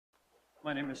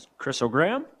My name is Chris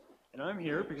Ogram, and I'm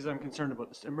here because I'm concerned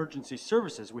about the emergency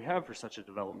services we have for such a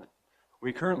development.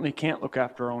 We currently can't look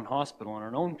after our own hospital and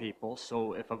our own people,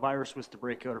 so if a virus was to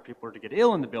break out or people were to get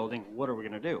ill in the building, what are we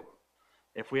going to do?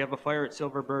 If we have a fire at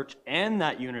Silver Birch and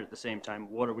that unit at the same time,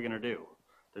 what are we going to do?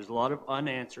 There's a lot of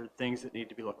unanswered things that need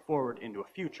to be looked forward into a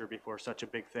future before such a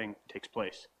big thing takes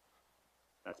place.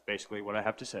 That's basically what I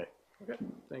have to say. Okay,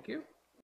 thank you.